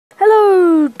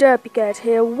Derpycat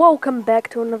here, welcome back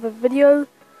to another video.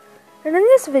 And in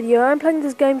this video I'm playing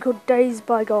this game called Days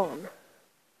Bygone.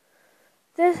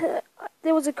 There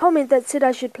was a comment that said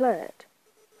I should play it.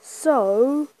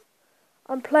 So,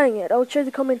 I'm playing it. I'll show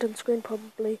the comment on screen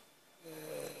probably.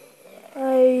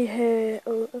 Okay.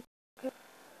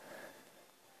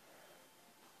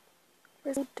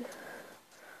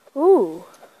 Ooh.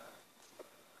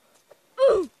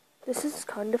 This is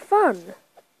kind of fun.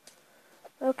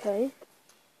 Okay.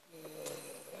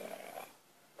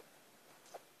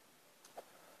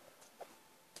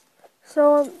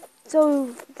 So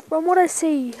from what I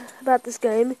see about this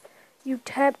game, you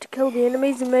tap to kill the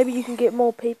enemies and maybe you can get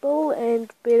more people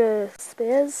and better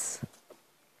spares.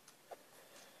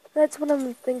 That's what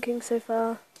I'm thinking so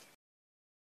far.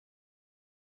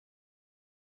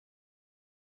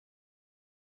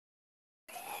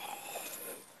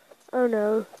 Oh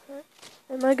no.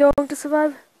 Am I going to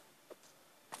survive?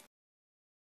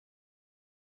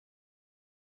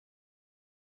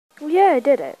 Oh yeah, I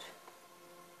did it.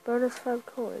 Bonus 5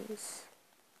 coins.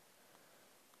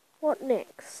 What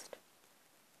next?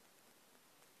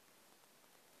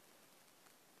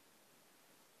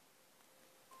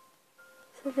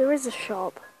 So there is a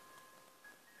shop.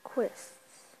 Quests.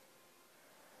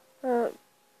 My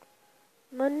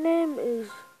name is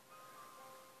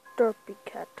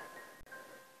Derpycat.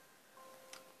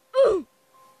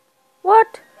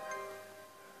 What?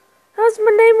 How's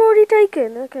my name already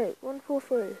taken? Okay,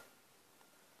 143.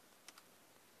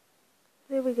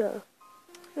 There we go.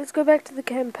 Let's go back to the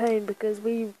campaign because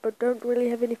we don't really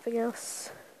have anything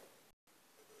else.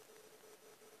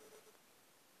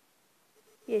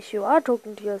 Yes, you are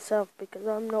talking to yourself because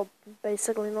I'm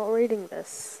basically not reading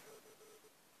this.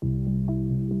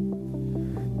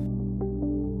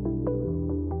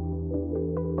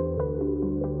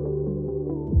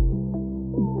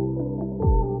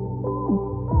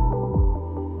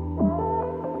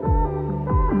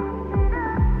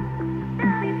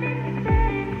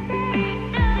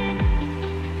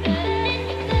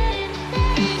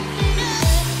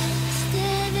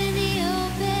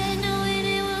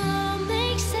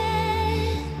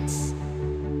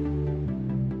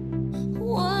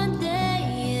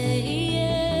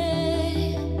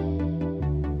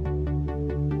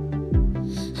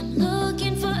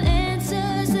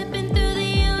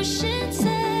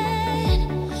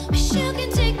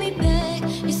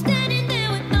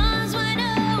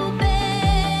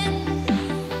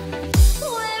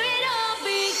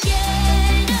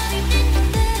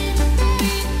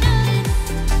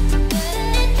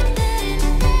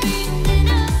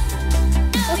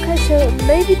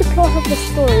 Maybe the plot of the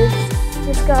story is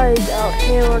this guy is out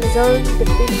here on his own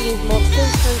defeating these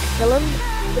monsters, trying to kill him,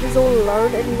 but he's all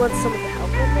alone and he wants someone to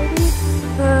help him maybe?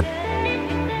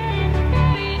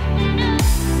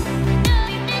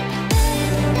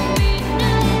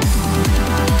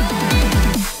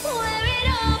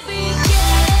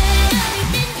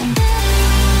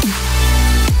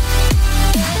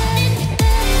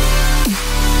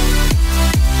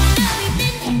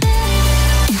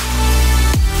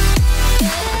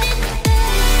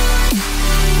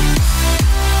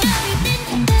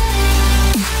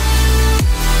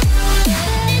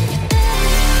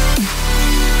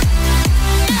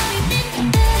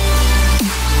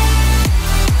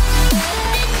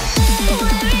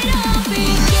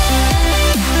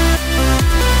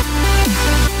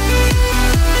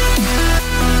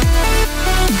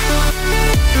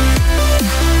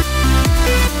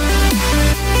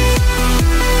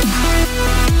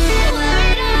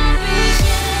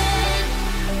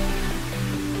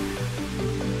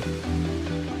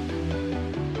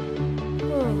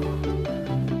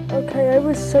 Okay, I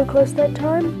was so close that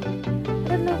time. I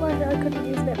don't know why I couldn't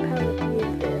use that power at the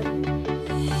end there.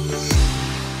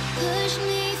 Push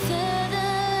me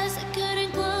further, so I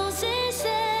couldn't close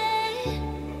inside.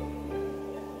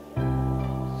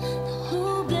 The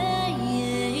whole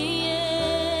bands.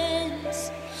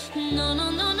 No, no,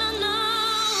 no, no, no.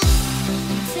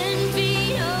 10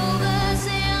 feet over,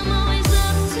 say I'm always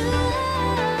up too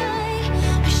high.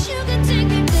 Wish you could take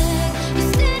me back.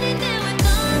 You're standing there with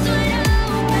arms wide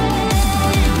open.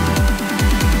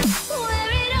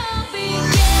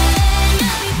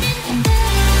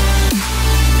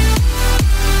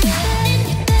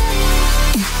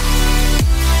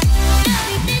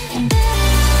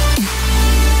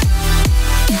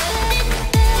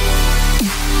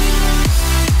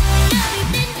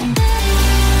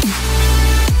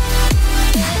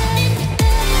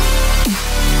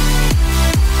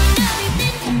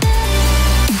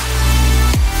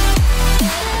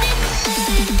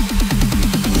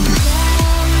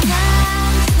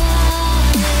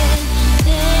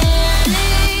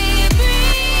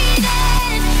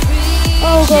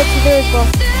 god, so there is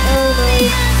boss. Oh no.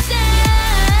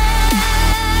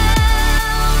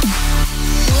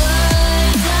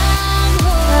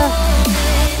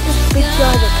 This big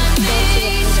guy that keeps dancing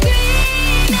up there.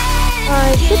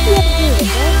 I should be able to do this,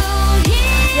 right?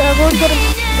 Yeah, I've already got him.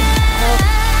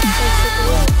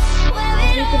 I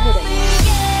just need to hit him.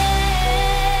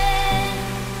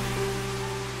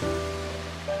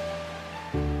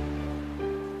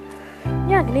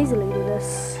 Yeah, I can easily do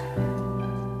this.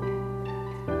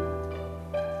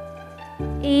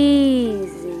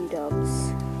 Easy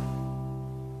dubs.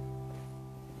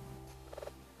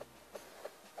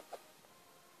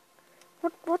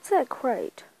 What's that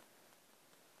crate?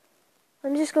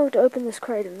 I'm just going to open this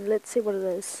crate and let's see what it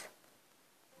is.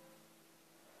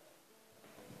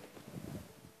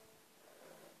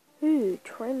 Ooh,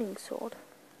 training sword.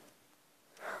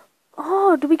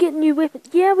 Oh, do we get new weapons?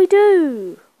 Yeah, we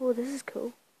do! Oh, this is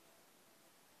cool.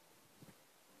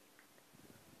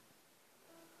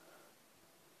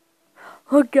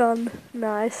 Oh, gun.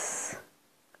 Nice.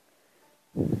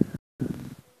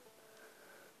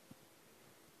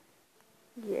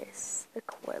 Yes,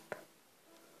 equip.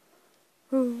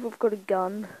 Ooh, I've got a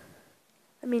gun.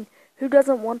 I mean, who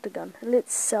doesn't want a gun?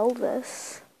 Let's sell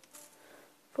this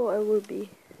for a ruby.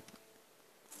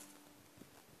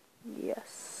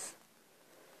 Yes.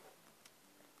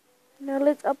 Now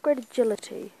let's upgrade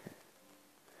agility.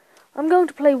 I'm going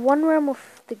to play one round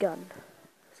with the gun.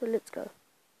 So let's go.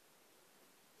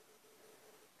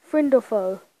 Friend or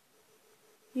foe?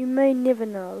 You may never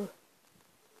know.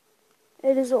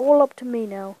 It is all up to me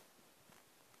now.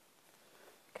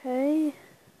 Okay.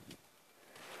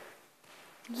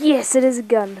 Yes, it is a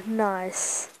gun.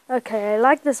 Nice. Okay, I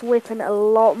like this weapon a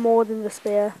lot more than the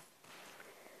spear.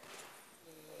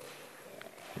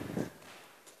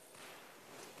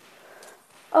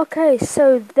 Okay,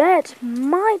 so that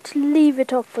might leave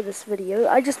it off for this video.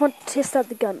 I just want to test out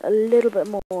the gun a little bit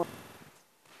more.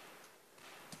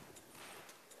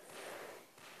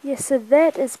 Yes, so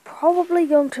that is probably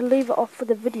going to leave it off for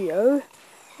the video.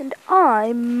 And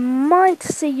I might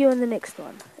see you in the next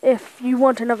one, if you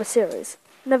want another series.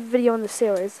 Another video on the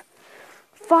series.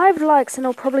 5 likes and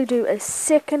I'll probably do a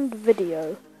second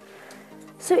video.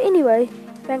 So anyway,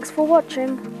 thanks for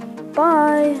watching.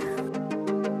 Bye!